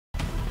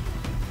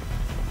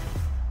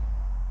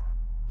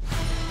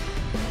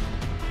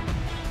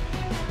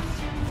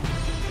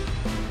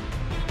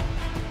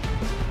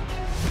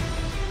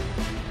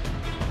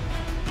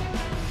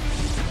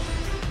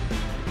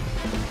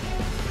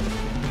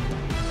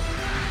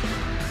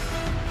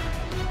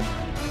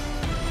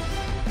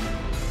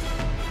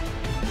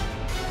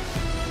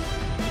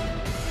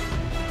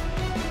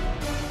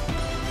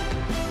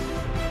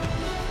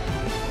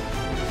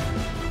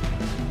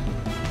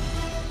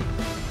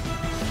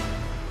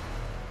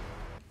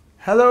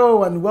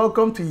Hello and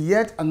welcome to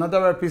yet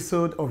another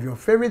episode of your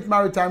favorite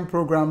maritime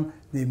program,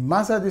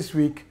 Nimasa This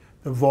Week,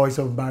 the voice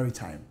of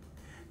maritime.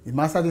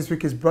 Nimasa This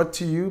Week is brought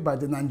to you by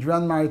the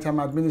Nigerian Maritime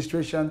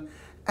Administration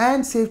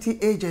and Safety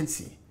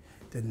Agency,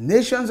 the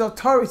nation's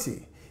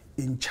authority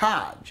in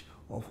charge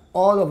of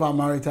all of our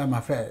maritime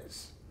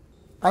affairs.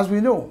 As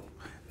we know,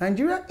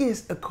 Nigeria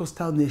is a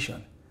coastal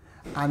nation,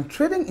 and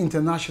trading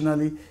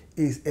internationally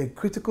is a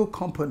critical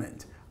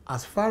component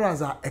as far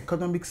as our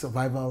economic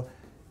survival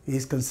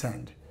is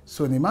concerned.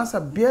 So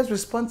Nimasa bears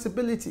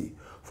responsibility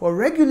for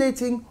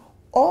regulating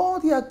all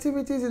the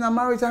activities in our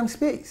maritime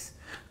space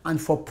and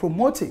for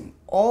promoting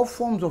all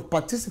forms of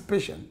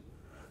participation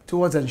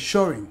towards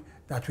ensuring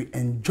that we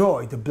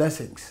enjoy the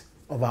blessings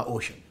of our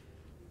ocean.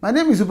 My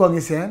name is Ubong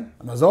Isen,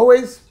 and as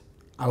always,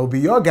 I will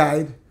be your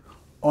guide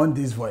on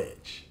this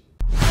voyage.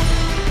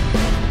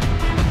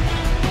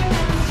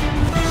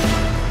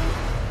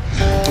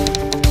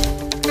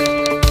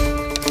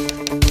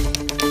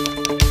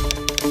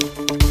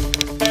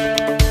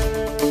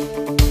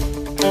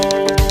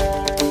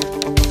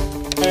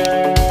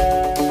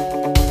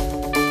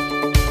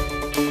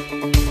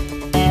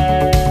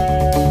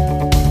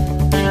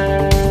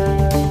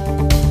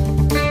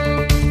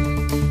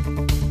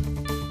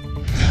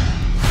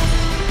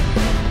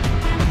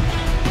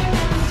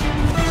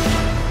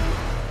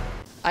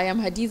 I am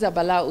Hadiza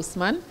Bala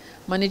Usman,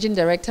 Managing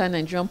Director,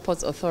 Nigerian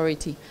Ports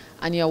Authority,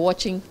 and you're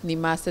watching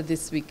Nimasa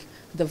This Week,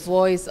 the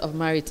voice of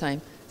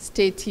maritime.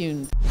 Stay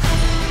tuned.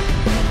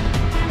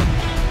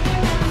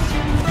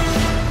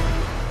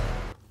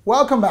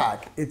 Welcome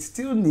back. It's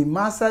still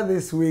Nimasa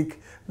This Week,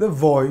 the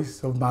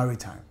voice of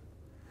maritime.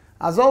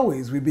 As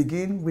always, we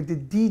begin with the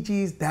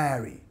DG's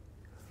diary.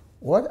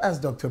 What has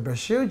Dr.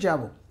 Bashir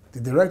Jabo, the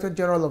Director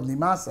General of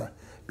Nimasa,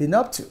 been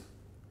up to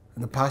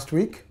in the past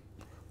week?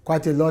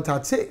 Quite a lot,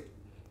 I'd say.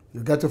 You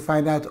get to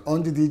find out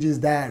on the DG's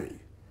diary.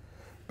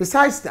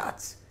 Besides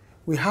that,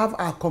 we have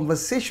our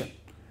conversation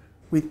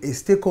with a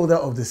stakeholder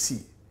of the sea,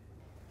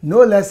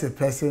 no less a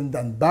person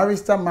than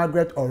Barrister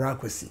Margaret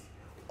Orakwesi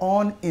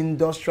on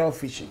industrial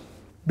fishing.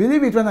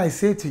 Believe it when I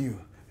say to you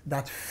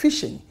that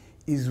fishing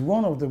is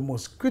one of the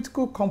most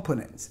critical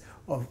components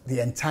of the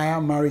entire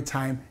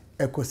maritime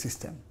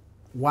ecosystem.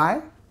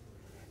 Why?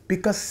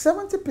 Because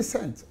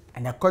 70%,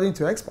 and according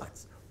to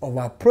experts, of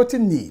our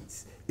protein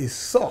needs is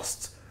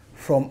sourced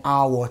from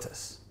our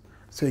waters.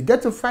 So you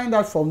get to find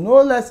out from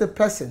no less a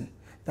person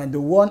than the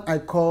one I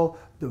call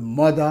the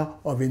mother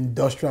of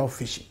industrial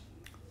fishing.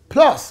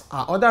 Plus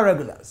our other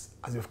regulars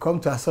as we've come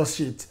to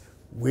associate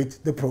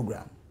with the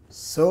program.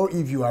 So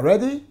if you are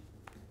ready,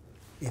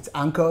 it's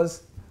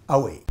anchors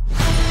away.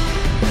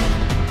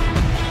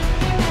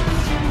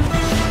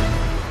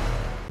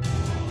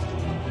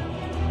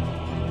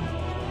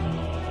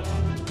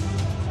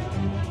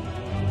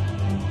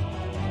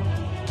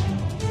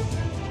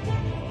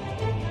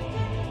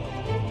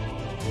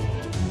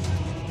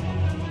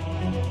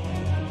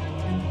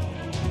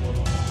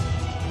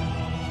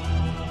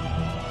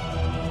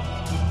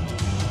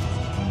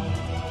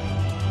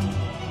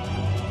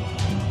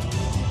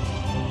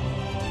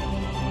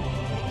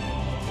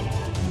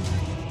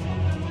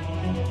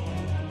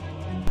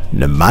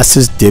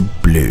 Nimasa's deep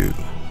blue,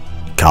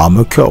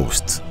 calmer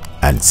coast,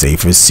 and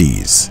safer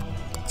seas.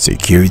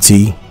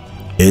 Security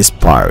is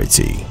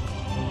priority.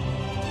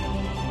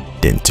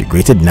 The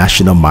integrated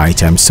national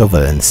maritime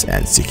surveillance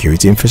and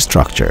security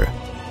infrastructure.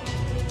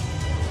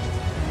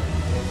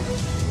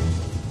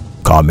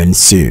 Coming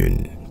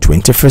soon,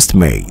 21st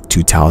May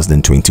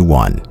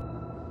 2021.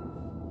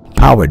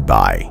 Powered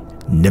by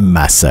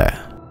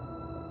Nimasa.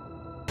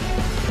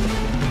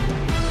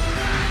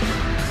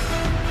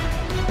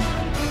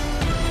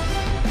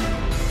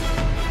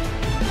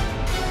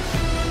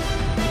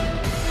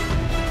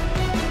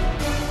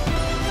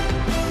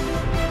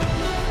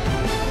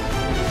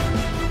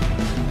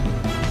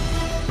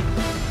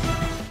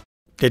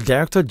 The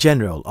Director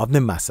General of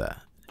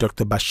Nimasa,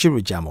 Dr.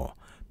 Bashiru Jamo,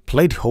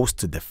 played host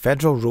to the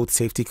Federal Road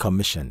Safety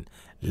Commission,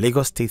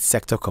 Lagos State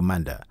Sector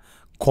Commander,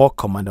 Corps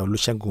Commander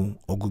Olusegun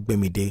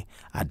Ogungbemide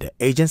at the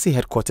agency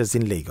headquarters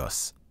in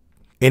Lagos.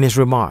 In his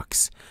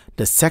remarks,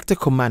 the Sector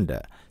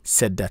Commander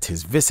said that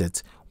his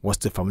visit was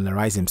to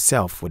familiarize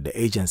himself with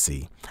the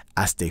agency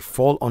as they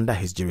fall under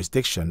his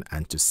jurisdiction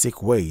and to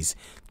seek ways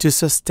to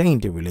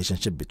sustain the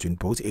relationship between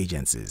both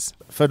agencies.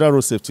 Federal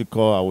Road Safety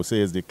Corps, I would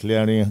say, is the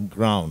clearing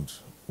ground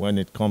when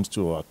it comes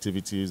to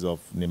activities of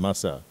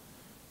Nimasa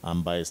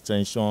and by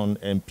extension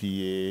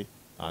MPA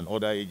and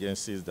other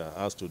agencies that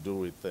has to do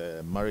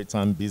with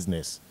maritime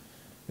business.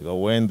 Because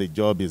when the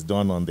job is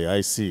done on the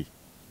IC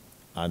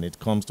and it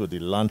comes to the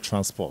land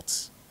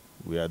transport,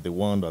 we are the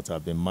one that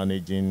have been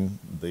managing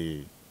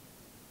the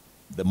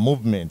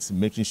movement,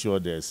 making sure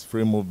there's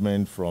free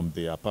movement from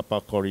the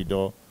Apapa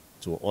corridor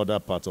to other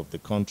parts of the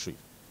country.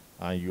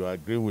 And you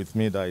agree with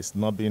me that it's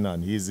not been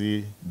an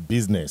easy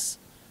business.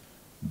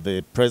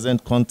 The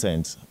present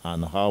content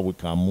and how we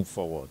can move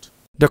forward.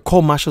 The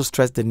Corps Marshal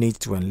stressed the need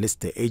to enlist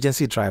the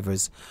agency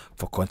drivers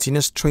for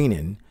continuous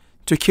training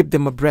to keep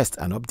them abreast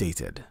and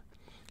updated.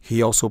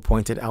 He also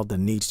pointed out the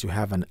need to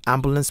have an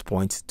ambulance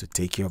point to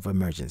take care of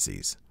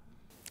emergencies.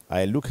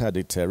 I look at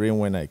the terrain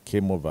when I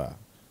came over.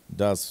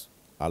 That's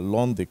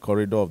along the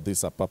corridor of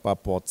this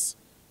Apapa Port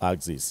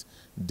axis.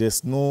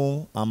 There's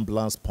no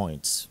ambulance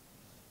points.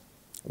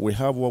 We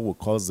have what we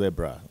call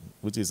Zebra,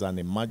 which is an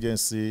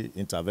emergency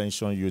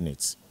intervention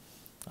unit.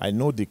 I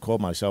know the Corps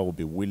Marshal will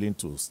be willing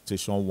to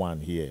station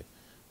one here,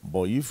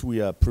 but if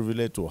we are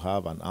privileged to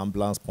have an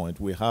ambulance point,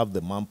 we have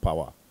the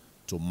manpower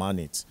to man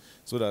it.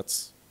 So that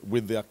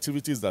with the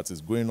activities that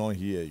is going on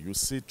here, you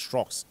see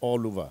trucks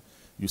all over.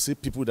 You see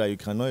people that you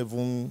cannot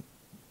even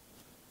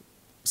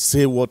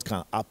say what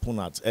can happen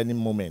at any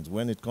moment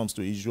when it comes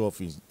to issue of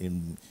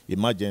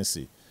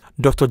emergency.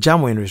 Dr.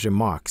 Jamo, in his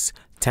remarks,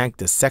 thanked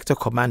the sector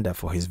commander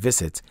for his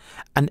visit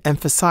and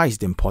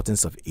emphasized the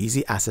importance of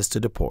easy access to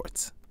the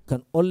port.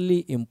 Can only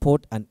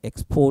import and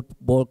export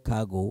bulk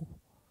cargo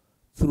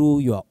through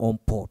your own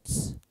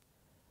ports.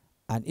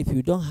 And if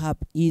you don't have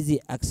easy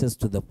access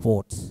to the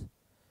ports,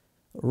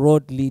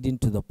 road leading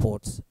to the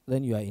ports,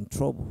 then you are in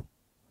trouble.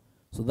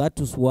 So that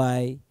is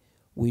why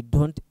we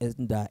don't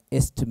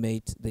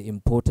underestimate the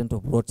importance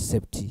of road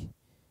safety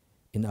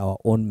in our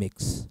own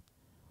mix.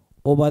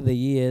 Over the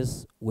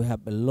years, we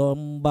have a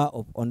number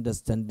of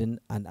understanding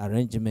and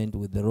arrangement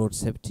with the road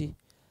safety,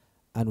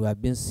 and we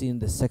have been seeing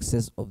the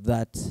success of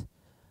that,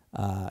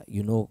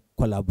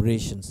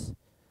 collaborations.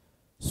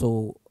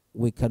 So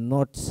we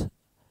cannot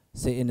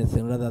say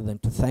anything rather than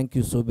to thank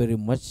you so very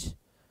much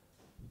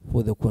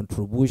for the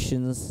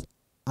contributions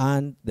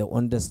and the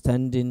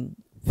understanding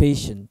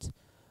patient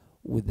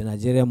with the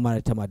Nigerian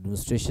Maritime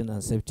Administration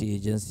and Safety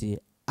Agency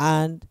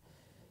and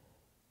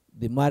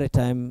the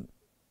maritime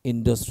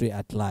industry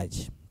at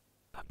large.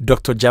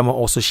 Dr. Jamo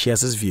also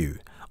shares his view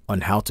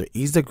on how to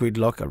ease the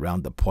gridlock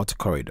around the port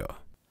corridor.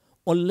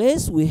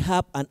 Unless we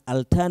have an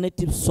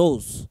alternative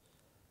source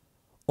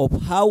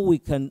of how we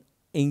can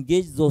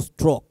engage those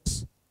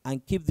trucks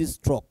and keep these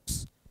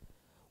trucks,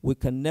 we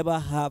can never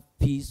have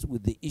peace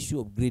with the issue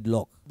of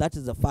gridlock. That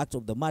is the fact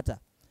of the matter.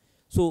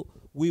 So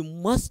we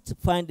must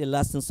find a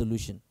lasting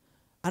solution.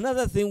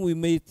 Another thing, we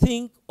may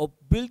think of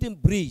building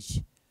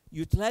bridge,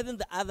 utilizing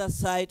the other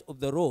side of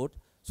the road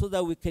so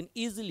that we can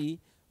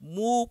easily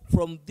move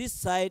from this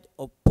side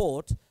of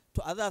port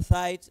to other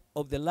side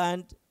of the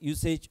land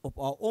usage of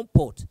our own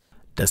port.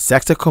 The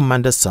sector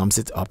commander sums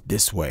it up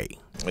this way.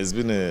 It's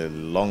been a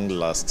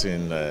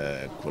long-lasting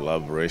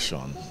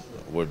collaboration.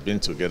 We've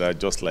been together,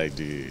 just like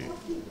the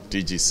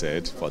DG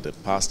said, for the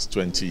past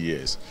 20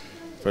 years.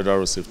 Federal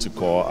Road Safety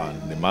Corps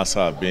and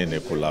Nimasa have been in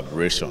a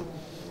collaboration.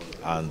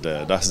 And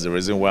that's the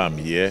reason why I'm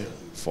here,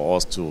 for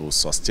us to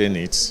sustain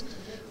it.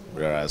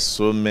 There are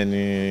so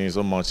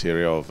much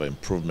area of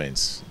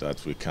improvements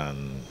that we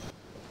can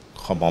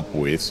come up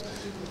with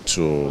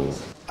to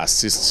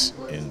assist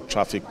in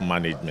traffic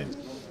management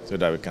so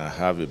that we can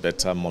have a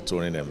better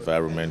motoring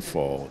environment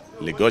for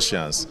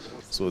Lagosians.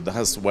 So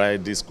that's why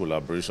this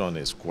collaboration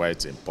is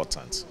quite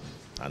important.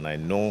 And I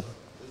know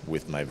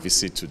with my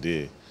visit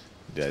today,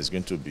 there is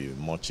going to be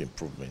much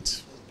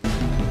improvement.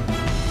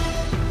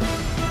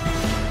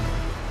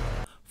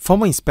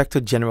 Former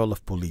Inspector General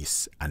of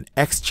Police and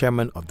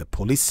ex-chairman of the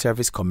Police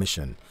Service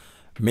Commission,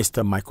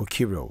 Mr. Michael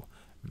Kiro,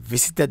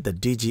 visited the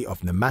DG of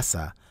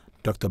Nimasa,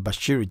 Dr.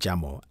 Bashiru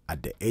Jamo,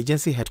 at the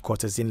agency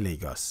headquarters in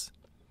Lagos.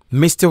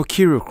 Mr.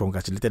 Kiro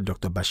congratulated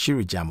Dr.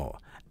 Bashiru Jamo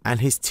and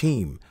his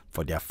team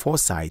for their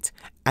foresight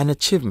and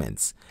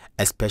achievements,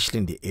 especially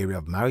in the area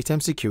of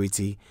maritime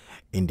security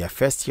in their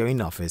first year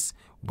in office,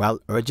 while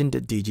urging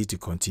the DG to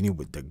continue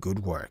with the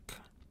good work.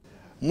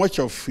 Much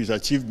of his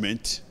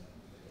achievement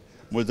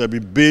must have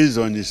been based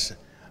on his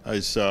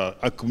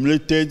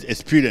accumulated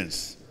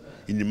experience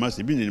in the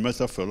master. He's been in the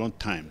master for a long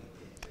time.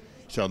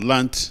 So I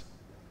learned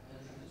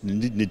the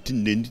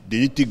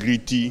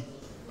nitty-gritty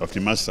of the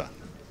master.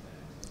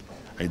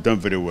 He's done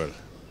very well,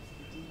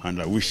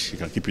 and I wish he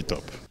can keep it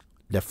up.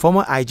 The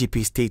former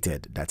IGP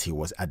stated that he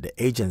was at the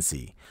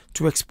agency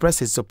to express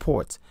his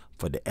support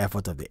for the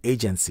effort of the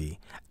agency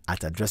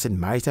at addressing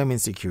maritime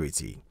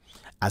insecurity,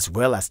 as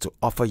well as to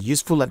offer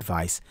useful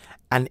advice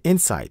and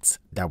insights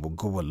that will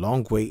go a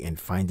long way in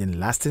finding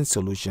lasting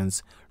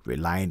solutions,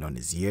 relying on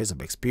his years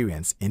of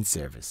experience in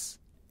service.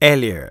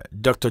 Earlier,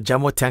 Dr.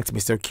 Jamo thanked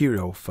Mr.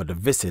 Kiro for the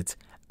visit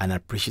and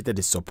appreciated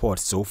his support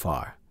so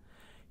far.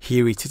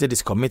 He reiterated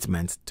his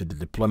commitment to the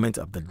deployment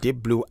of the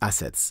Deep Blue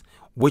assets,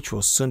 which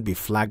will soon be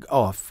flagged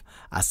off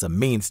as a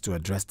means to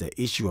address the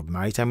issue of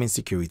maritime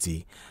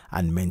insecurity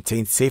and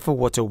maintain safer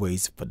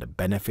waterways for the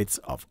benefits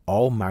of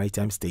all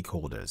maritime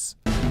stakeholders.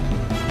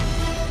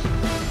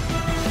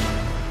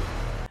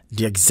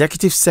 The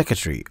Executive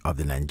Secretary of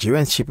the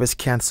Nigerian Shippers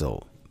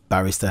Council,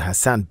 Barrister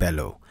Hassan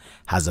Bello,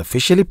 has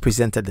officially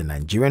presented the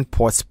Nigerian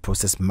Ports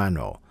Process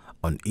Manual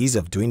on Ease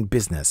of Doing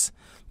Business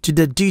to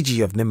the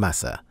DG of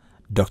Nimasa,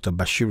 Dr.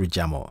 Bashiru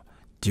Jamo,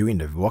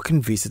 during a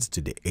walking visit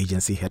to the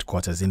agency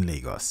headquarters in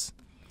Lagos.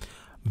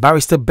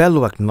 Barrister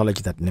Bello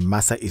acknowledged that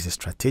Nimasa is a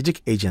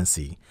strategic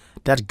agency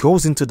that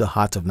goes into the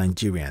heart of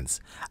Nigerians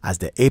as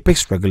the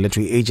apex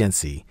regulatory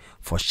agency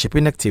for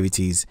shipping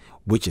activities,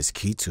 which is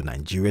key to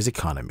Nigeria's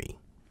economy.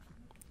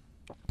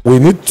 We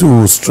need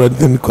to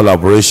strengthen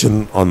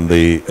collaboration on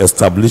the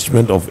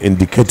establishment of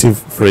indicative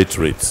freight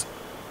rates.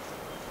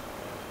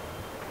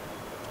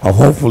 I'm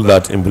hopeful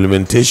that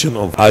implementation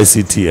of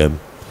ICTM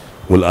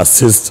will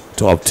assist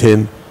to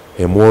obtain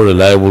a more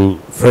reliable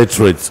freight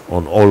rate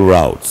on all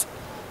routes.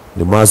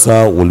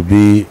 Nimasa will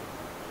be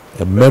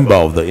a member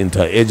of the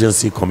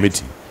interagency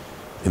committee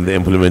in the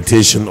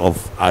implementation of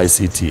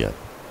ICTM.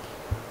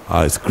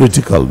 It's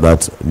critical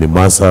that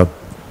Nimasa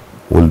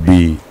will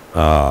be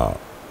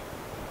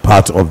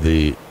part of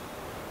the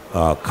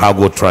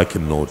cargo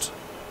tracking node,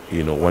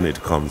 when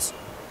it comes.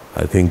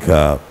 I think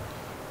the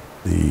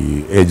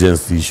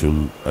agency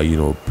should,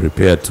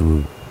 prepare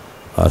to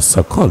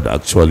second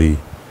actually,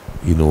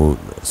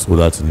 so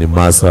that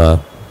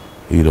Nimasa,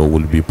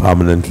 will be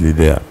permanently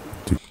there.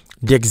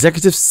 The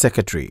Executive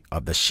Secretary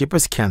of the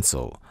Shippers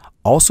Council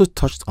also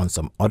touched on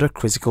some other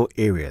critical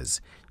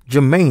areas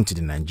germane to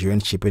the Nigerian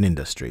shipping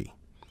industry.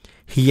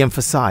 He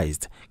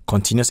emphasized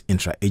continuous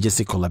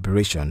intra-agency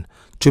collaboration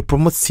to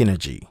promote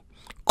synergy,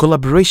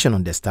 collaboration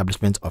on the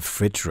establishment of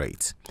freight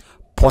rates,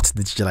 port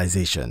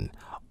digitalization,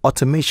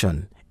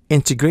 automation,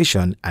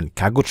 integration and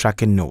cargo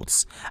tracking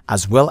nodes,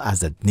 as well as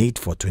the need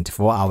for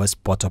 24-hour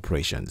port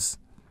operations.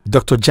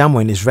 Dr.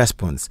 Jamo, in his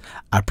response,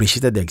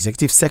 appreciated the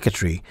Executive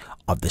Secretary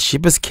of the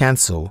Shippers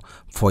Council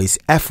for his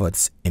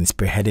efforts in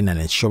spearheading and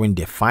ensuring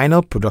the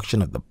final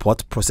production of the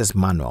Port Process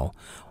Manual,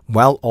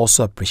 while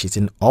also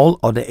appreciating all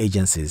other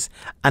agencies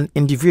and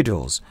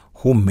individuals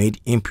who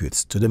made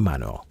inputs to the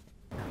manual.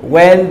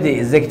 When the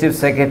Executive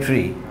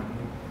Secretary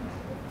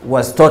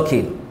was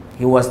talking,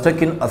 he was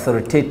talking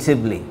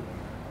authoritatively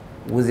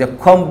with a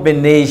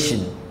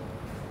combination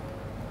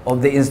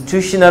of the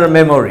institutional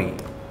memory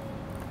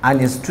and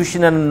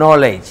institutional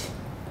knowledge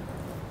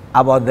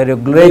about the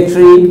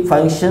regulatory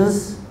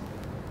functions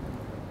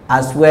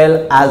as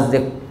well as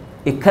the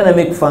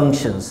economic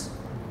functions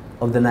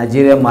of the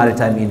Nigerian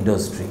maritime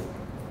industry.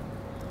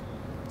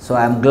 So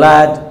I'm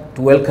glad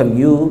to welcome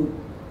you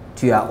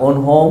to your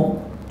own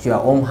home, to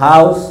your own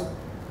house.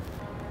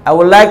 I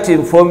would like to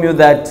inform you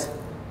that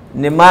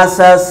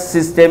Nimasa's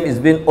system is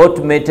being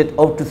automated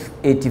up to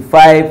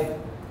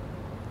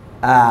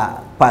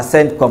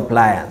 85%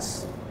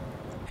 compliance.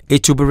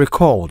 It will be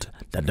recalled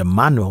that the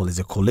manual is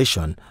a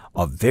collation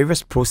of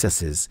various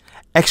processes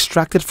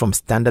extracted from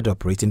standard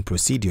operating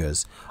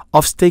procedures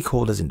of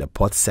stakeholders in the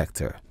port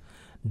sector.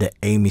 The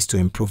aim is to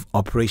improve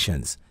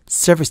operations,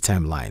 service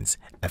timelines,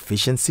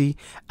 efficiency,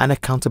 and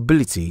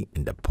accountability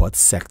in the port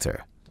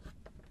sector.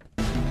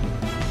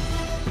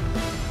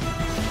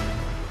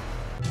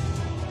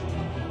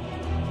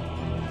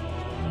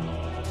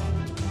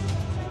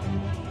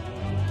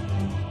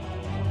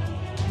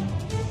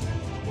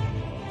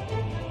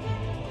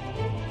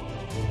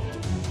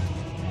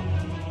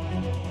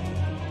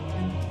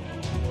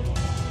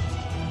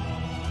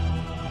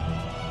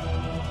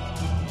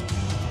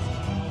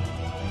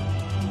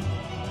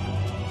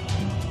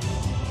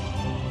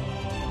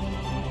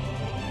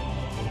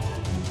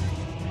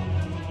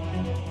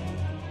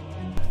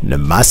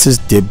 Nimasa's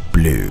deep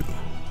blue,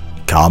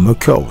 calmer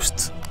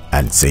coast,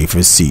 and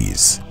safer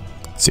seas.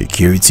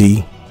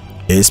 Security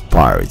is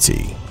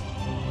priority.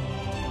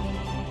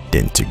 The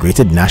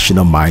integrated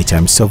national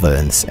maritime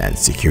surveillance and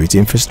security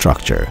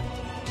infrastructure.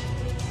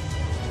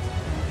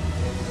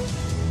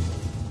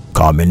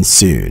 Coming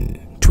soon,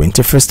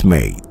 21st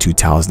May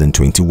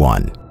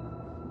 2021.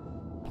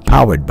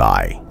 Powered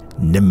by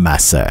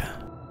Nimasa.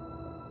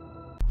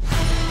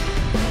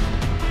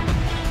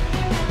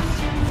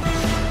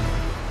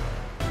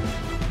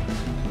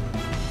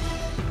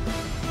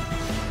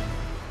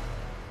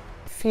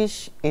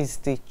 Fish is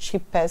the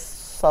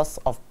cheapest source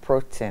of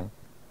protein.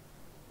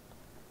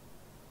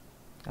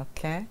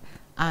 Okay,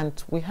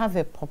 and we have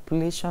a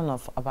population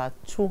of about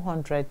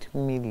 200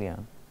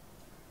 million.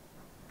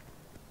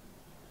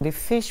 The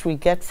fish we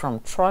get from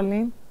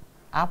trawling,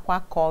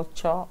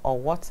 aquaculture, or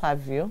what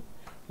have you,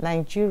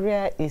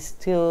 Nigeria is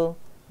still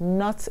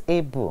not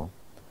able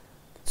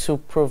to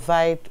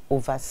provide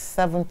over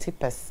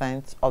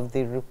 70% of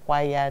the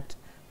required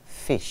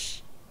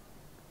fish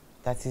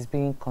that is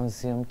being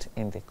consumed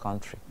in the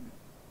country.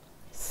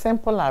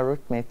 Simple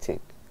arithmetic.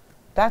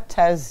 That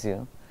tells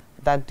you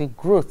that the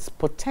growth,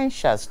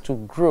 potentials to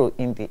grow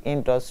in the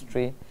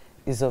industry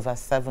is over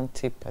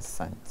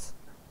 70%.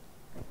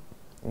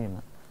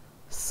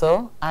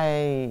 So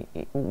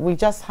we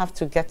just have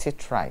to get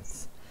it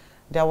right.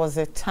 There was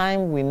a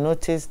time we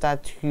noticed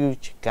that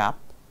huge gap,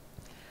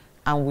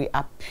 and we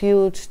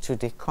appealed to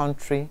the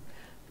country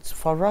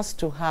for us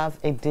to have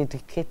a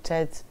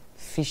dedicated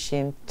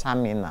fishing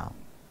terminal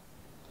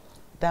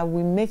that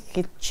will make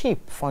it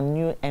cheap for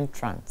new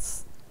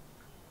entrants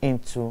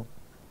into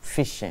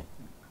fishing.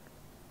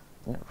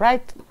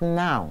 Right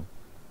now,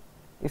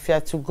 if you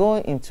are to go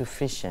into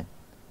fishing,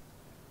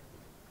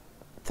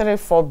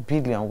 3-4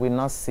 billion will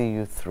not see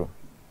you through,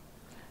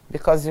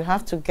 because you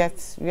have to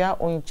get your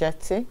own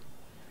jetty.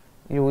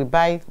 You will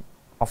buy,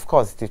 of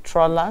course, the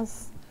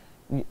trawlers.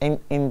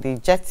 In the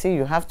jetty,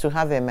 you have to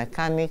have a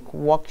mechanic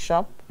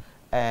workshop,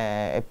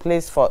 a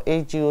place for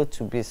AGO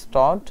to be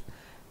stored.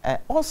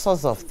 all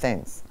sorts of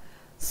things.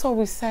 So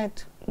we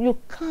said, you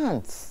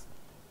can't.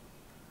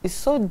 It's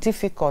so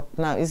difficult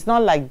now. It's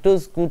not like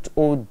those good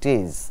old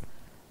days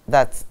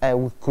that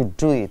we could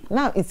do it.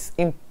 Now it's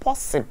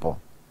impossible.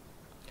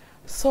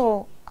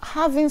 So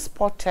having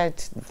spotted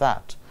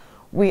that,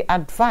 we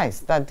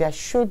advised that there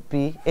should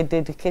be a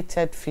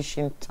dedicated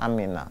fishing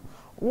terminal.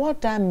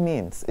 What that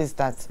means is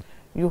that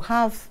you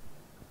have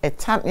a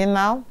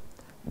terminal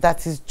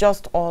that is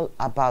just all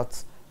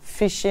about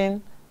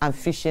fishing and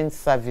fishing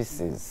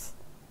services.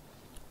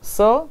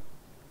 So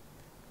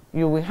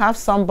you will have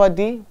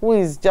somebody who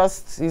is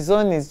just, his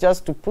own is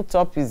just to put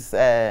up his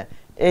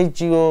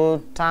AGO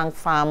tank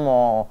farm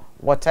or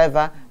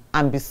whatever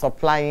and be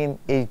supplying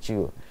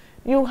AGO.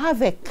 You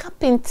have a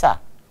carpenter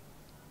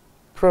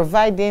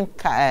providing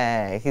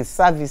his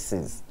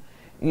services.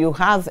 You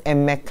have a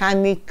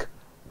mechanic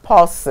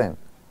person,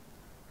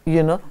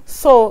 you know.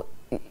 So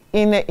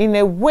in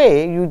a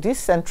way, you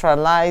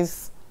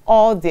decentralize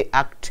all the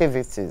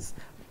activities.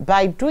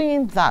 By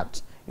doing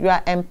that, you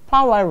are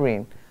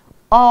empowering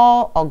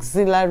all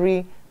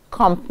auxiliary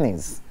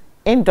companies,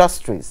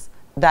 industries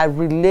that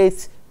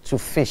relate to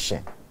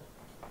fishing.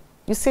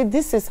 You see,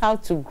 this is how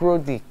to grow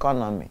the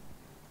economy.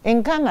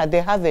 In Ghana,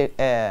 they have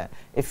a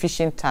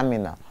fishing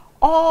terminal.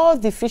 All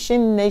the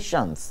fishing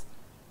nations,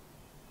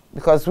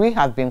 because we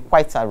have been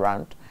quite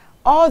around,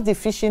 all the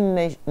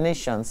fishing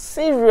nations,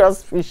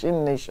 serious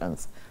fishing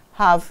nations,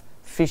 have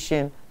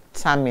fishing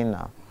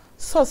terminal.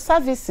 So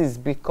services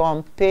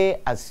become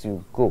pay as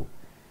you go.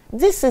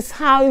 This is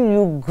how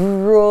you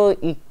grow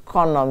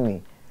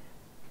economy.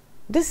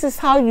 This is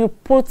how you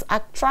put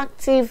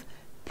attractive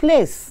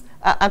things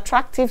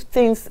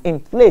in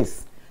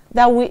place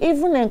that we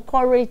even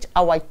encourage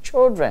our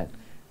children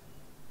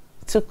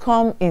to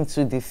come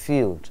into the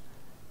field.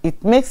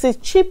 It makes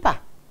it cheaper.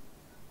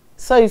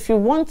 So if you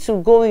want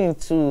to go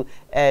into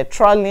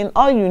trawling,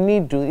 all you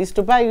need to do is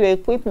to buy your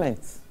equipment.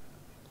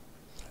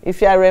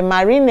 If you are a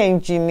marine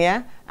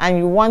engineer and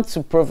you want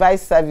to provide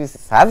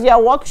services, have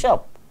your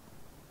workshop.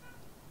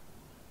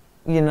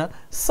 You know,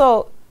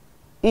 so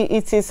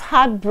it is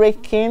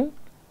heartbreaking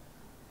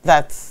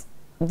that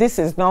this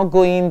is not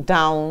going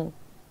down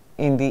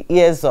in the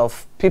ears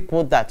of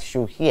people that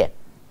should hear.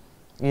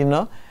 You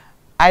know,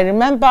 I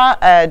remember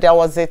there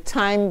was a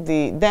time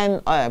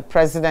then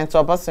President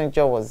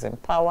Obasanjo was in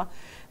power.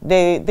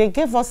 They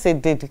gave us a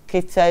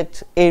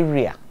dedicated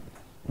area.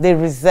 They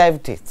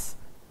reserved it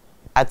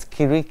at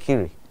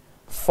Kirikiri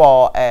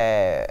for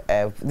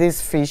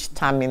this fish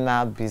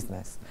terminal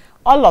business.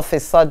 All of a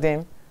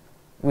sudden,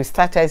 we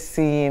started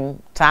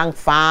seeing tank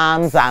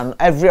farms and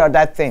every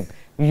other thing,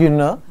 you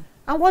know.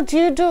 And what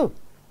do?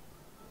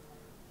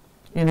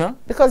 You know,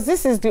 because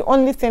this is the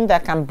only thing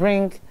that can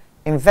bring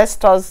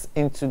investors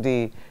into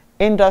the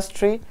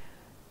industry.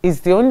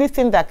 It's the only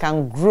thing that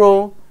can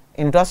grow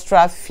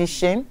industrial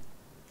fishing,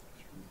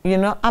 you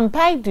know. And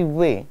by the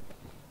way,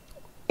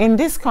 in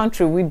this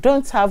country, we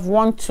don't have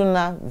one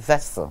tuna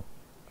vessel.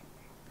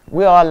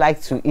 We all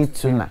like to eat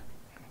tuna.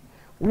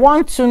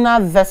 One tuna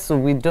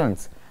vessel we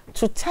don't.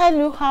 To tell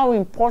you how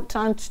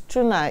important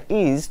tuna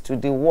is to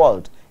the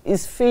world,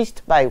 is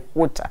fished by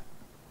quota.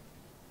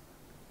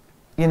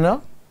 You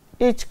know,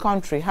 each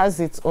country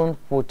has its own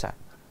quota,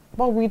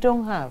 but we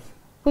don't have.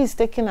 Who is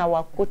taking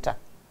our quota?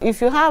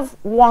 If you have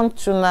one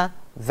tuna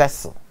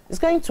vessel, it's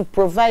going to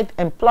provide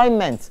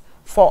employment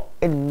for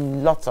a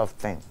lot of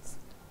things.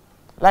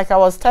 Like I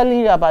was telling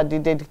you about the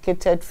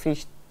dedicated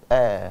fish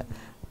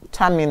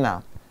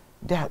terminal,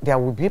 there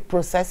will be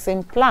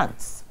processing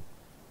plants.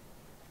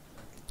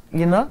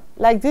 You know,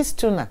 like this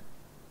tuna.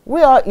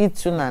 We all eat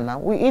tuna now.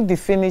 We eat the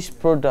finished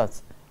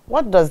products.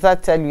 What does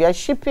that tell you? You're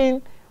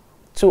shipping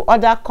to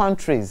other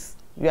countries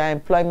your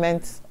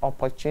employment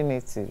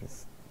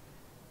opportunities.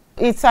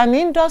 It's an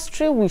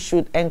industry we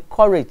should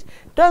encourage.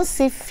 Don't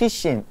see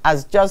fishing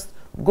as just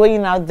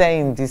going out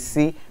there in the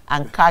sea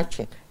and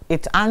catching.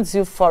 It earns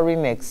you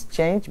foreign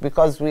exchange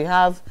because we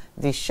have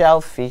the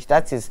shellfish,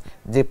 that is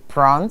the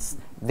prawns,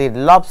 the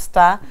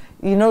lobster.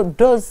 You know,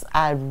 those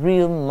are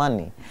real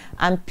money.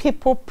 And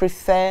people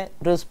prefer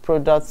those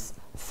products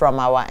from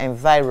our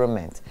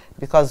environment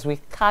because we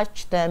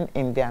catch them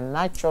in their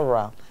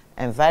natural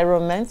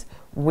environment.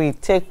 We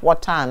take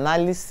water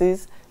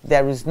analysis.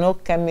 There is no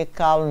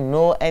chemical,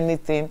 no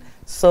anything.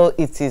 So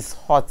it is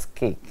hot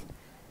cake.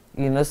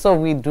 You know, so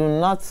we do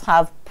not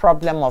have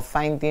problem of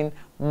finding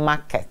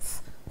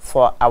markets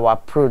for our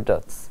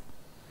products.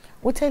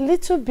 With a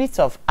little bit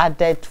of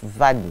added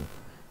value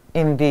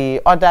in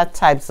the other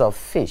types of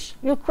fish,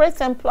 you create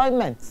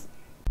employment.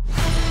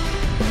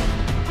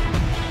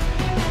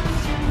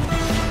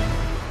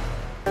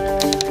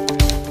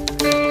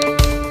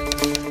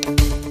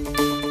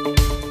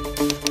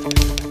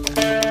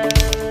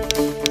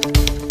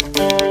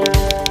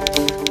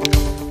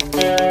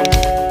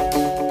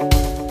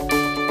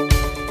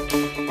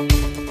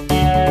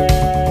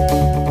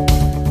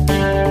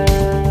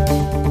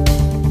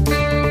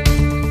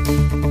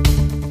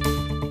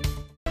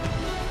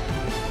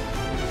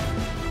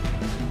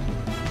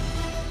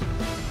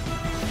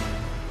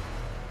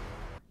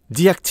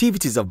 The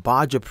activities of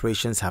barge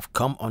operations have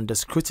come under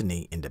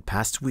scrutiny in the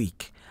past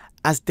week,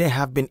 as there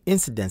have been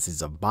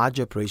incidences of barge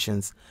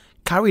operations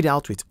carried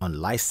out with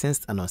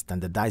unlicensed and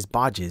unstandardized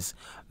barges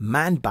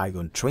manned by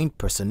untrained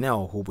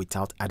personnel who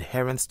without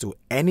adherence to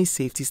any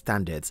safety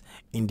standards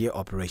in their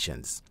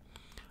operations.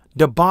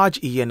 The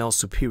barge ENL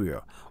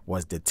Superior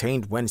was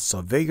detained when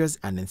surveyors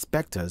and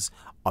inspectors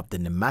of the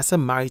Nimasa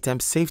Maritime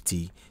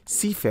Safety,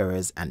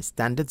 Seafarers and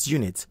Standards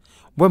Unit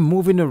were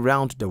moving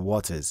around the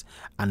waters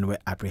and were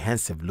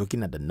apprehensive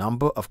looking at the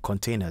number of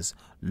containers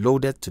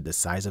loaded to the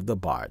size of the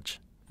barge.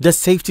 The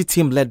safety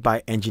team led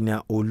by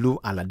Engineer Olu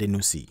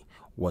Aladenusi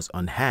was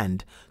on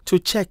hand to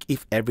check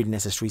if every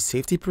necessary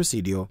safety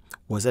procedure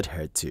was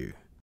adhered to.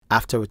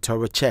 After a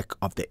thorough check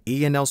of the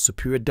ENL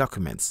Superior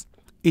documents,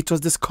 it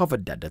was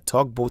discovered that the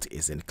tugboat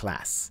is in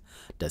class.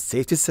 The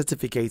safety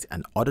certificate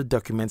and other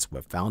documents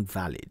were found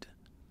valid.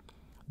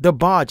 The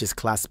barge is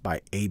classed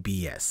by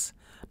ABS.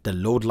 The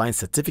load line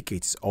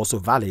certificate is also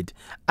valid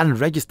and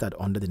registered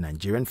under the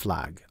Nigerian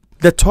flag.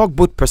 The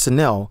tugboat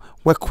personnel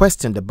were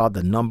questioned about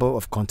the number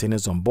of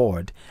containers on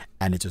board,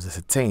 and it was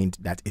ascertained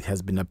that it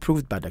has been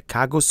approved by the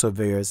cargo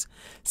surveyors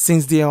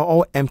since they are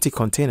all empty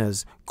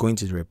containers going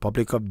to the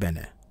Republic of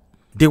Benin.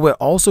 They were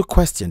also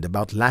questioned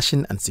about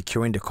lashing and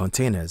securing the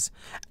containers,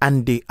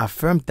 and they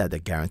affirmed that the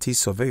guarantee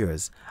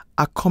surveyors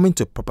are coming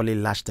to properly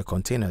lash the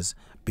containers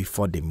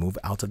before they move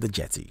out of the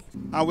jetty.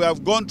 And we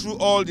have gone through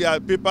all their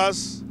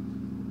papers.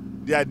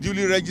 They are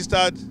duly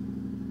registered.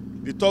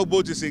 The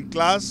tugboat is in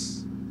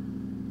class.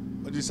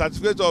 The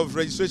certificate of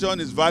registration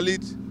is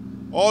valid.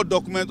 All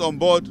documents on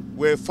board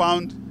were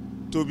found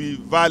to be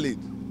valid.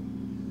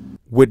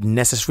 With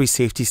necessary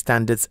safety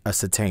standards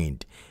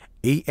ascertained,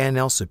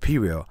 ENL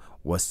Superior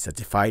was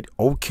certified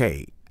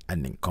OK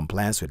and in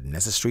compliance with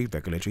necessary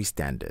regulatory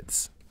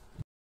standards.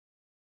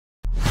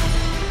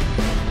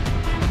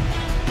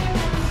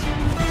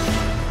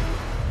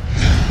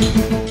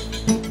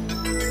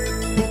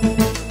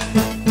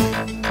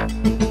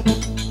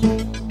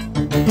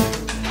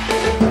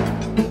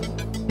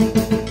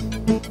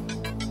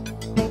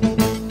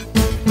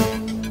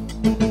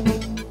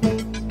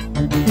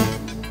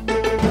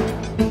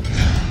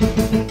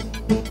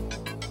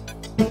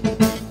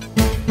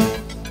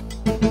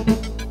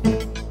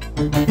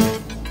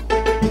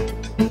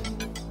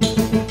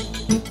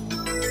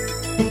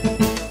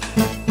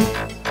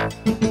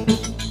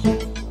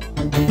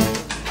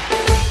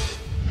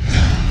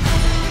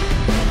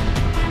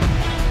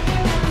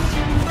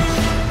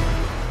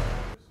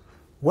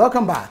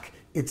 Welcome back.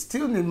 It's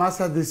still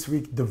Nimasa this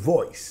week, the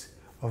voice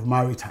of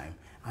maritime,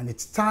 and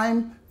it's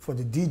time for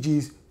the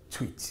DG's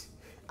tweet.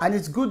 And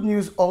it's good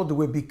news all the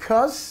way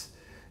because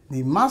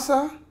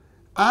Nimasa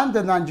and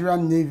the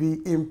Nigerian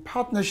Navy, in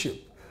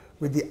partnership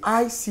with the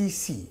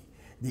ICC,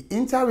 the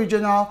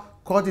Inter-Regional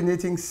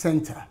Coordinating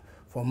Center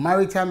for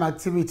Maritime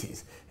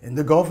Activities in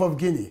the Gulf of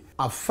Guinea,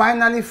 have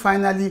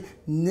finally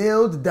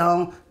nailed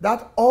down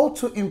that all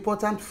too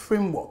important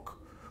framework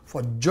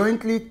for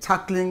jointly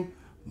tackling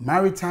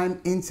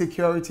maritime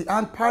insecurity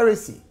and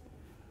piracy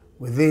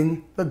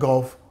within the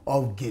Gulf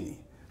of Guinea.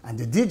 And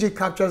the DG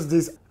captures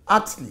this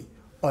aptly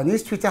on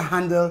his Twitter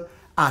handle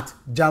at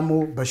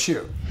Jamo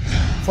Bashir.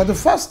 For the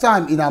first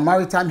time in our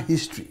maritime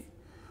history,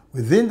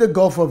 within the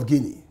Gulf of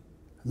Guinea,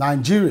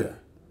 Nigeria,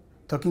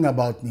 talking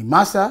about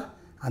Nimasa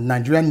and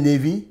Nigerian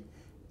Navy,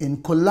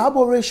 in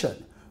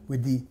collaboration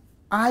with the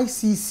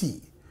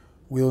ICC,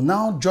 will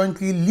now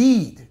jointly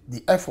lead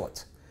the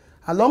effort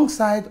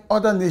alongside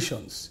other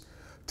nations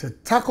to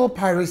tackle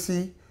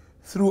piracy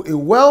through a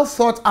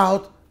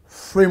well-thought-out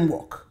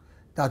framework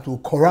that will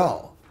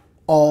corral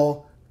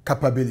all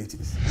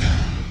capabilities.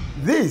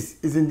 This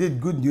is indeed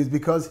good news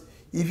because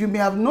if you may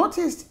have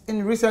noticed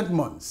in recent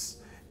months,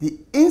 the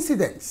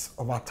incidents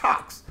of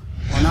attacks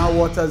on our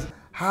waters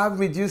have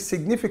reduced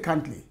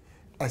significantly,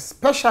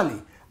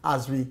 especially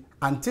as we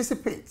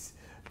anticipate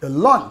the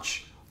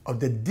launch of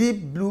the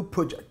Deep Blue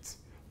project,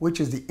 which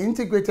is the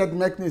integrated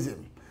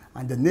mechanism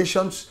and the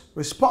nation's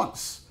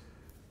response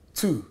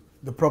to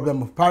the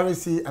problem of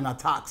piracy and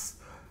attacks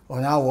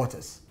on our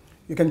waters.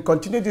 You can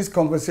continue this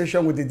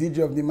conversation with the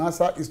DG of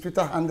Nimasa. His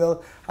Twitter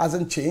handle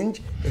hasn't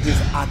changed. It is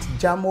at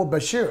Jamo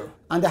Bashir.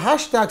 And the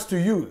hashtags to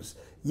use,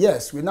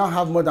 yes, we now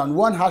have more than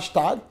one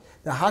hashtag.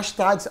 The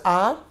hashtags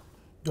are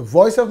the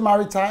Voice of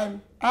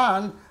Maritime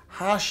and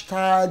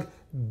hashtag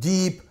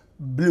Deep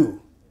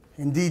Blue.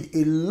 Indeed,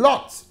 a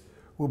lot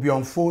will be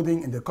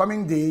unfolding in the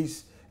coming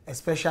days,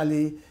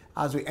 especially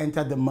as we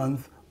enter the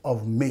month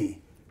of May,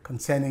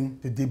 concerning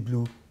the Deep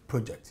Blue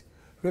project.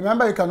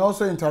 Remember, you can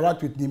also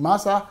interact with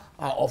Nimasa.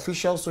 Our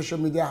official social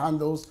media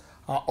handles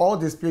are all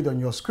displayed on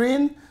your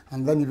screen.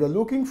 And then if you're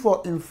looking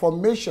for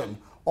information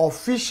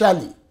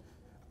officially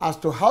as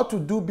to how to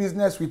do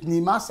business with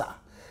Nimasa,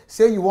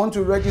 say you want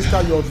to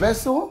register your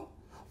vessel,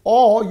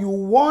 or you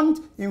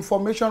want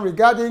information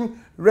regarding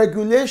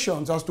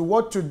regulations as to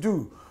what to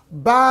do,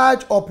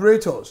 barge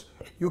operators,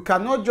 you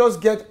cannot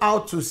just get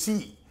out to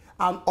sea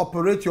and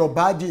operate your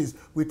barges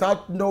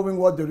without knowing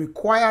what the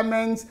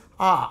requirements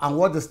are and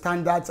what the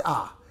standards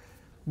are.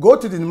 Go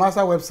to the Nimasa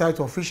website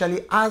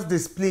officially as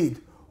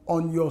displayed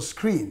on your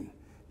screen,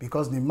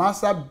 because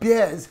Nimasa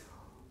bears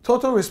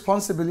total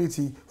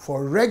responsibility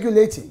for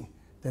regulating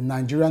the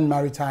Nigerian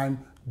maritime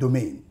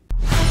domain.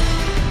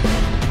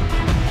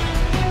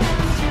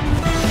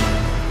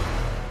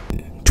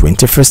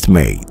 21st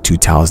May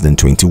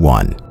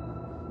 2021.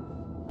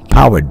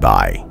 Powered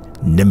by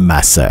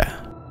Nimasa.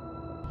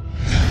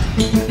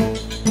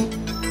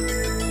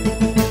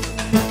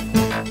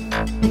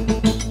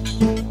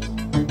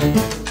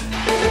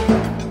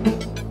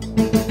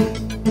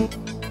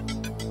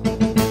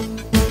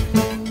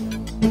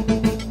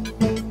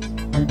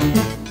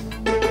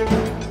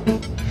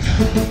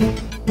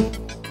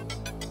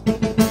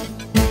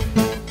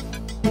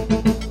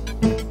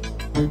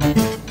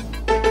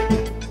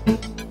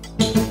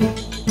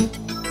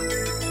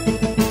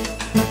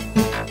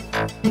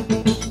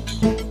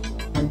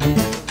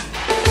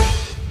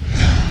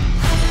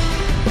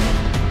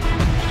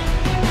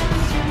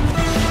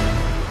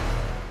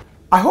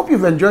 I hope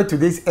you've enjoyed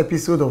today's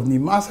episode of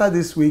Nimasa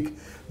This Week,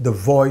 the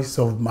voice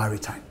of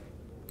maritime.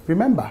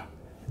 Remember,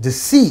 the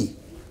sea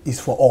is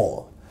for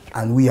all,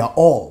 and we are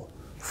all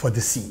for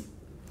the sea.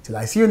 Till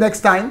I see you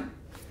next time,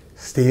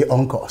 stay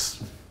on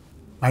course.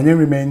 My name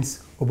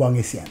remains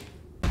Obangesian.